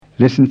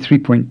Lesson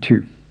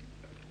 3.2.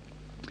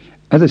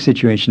 Other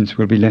situations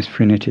will be less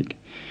frenetic.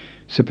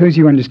 Suppose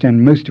you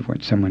understand most of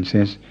what someone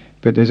says,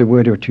 but there's a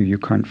word or two you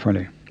can't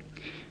follow.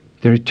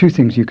 There are two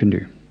things you can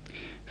do.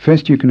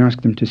 First, you can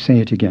ask them to say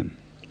it again.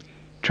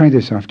 Try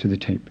this after the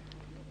tape.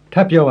 ထ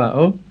ပ်ပြောပါ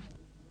ဦး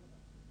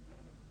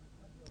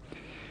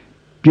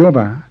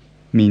Byoba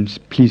means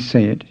please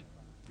say it,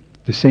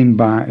 the same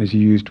bar as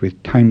you used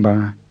with time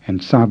bar and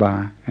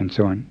sabar and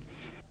so on.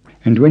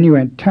 And when you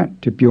add tat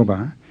to byoba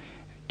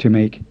to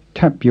make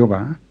tap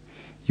byoba,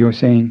 you're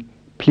saying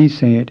please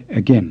say it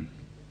again.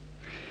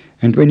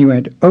 And when you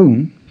add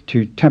om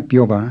to tap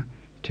byoba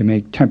to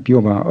make tap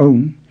byoba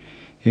om,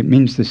 it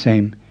means the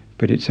same,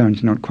 but it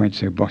sounds not quite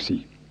so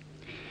bossy.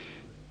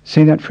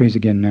 Say that phrase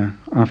again now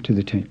after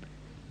the tape.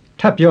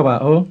 ထပ်ပြောပါ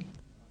ဦး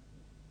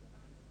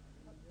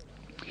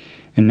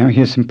And now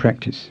here's some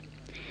practice.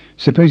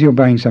 Suppose you're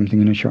buying something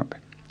in a shop.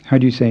 How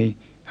do you say,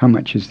 how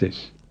much is this?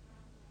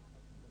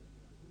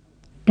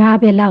 ဒါ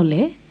ပဲလောက်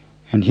လေ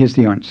And here's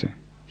the answer.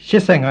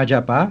 85ကျ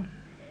ပ်ပါ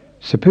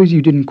Suppose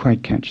you didn't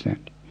quite catch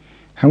that.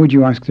 How would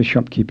you ask the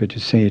shopkeeper to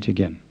say it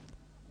again?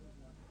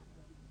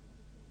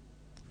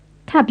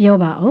 ထပ်ပြော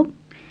ပါဦး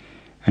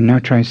And now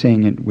try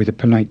saying it with a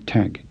polite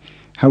tag.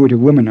 How would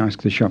a woman ask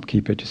the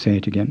shopkeeper to say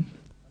it again?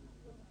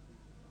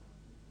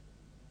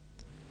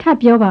 ထပ်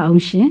ပြောပါအော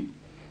င်ရှင်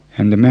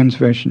And the man's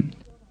version?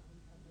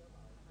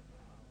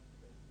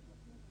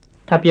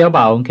 ထပ်ပြော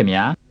ပါဦးခင်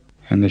ဗျာ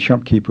And the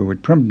shopkeeper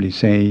would probably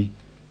say,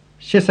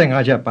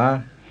 85ကျပ်ပါ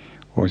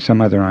or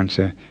some other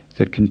answer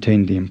that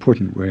contained the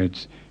important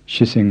words,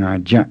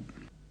 shisinga ja.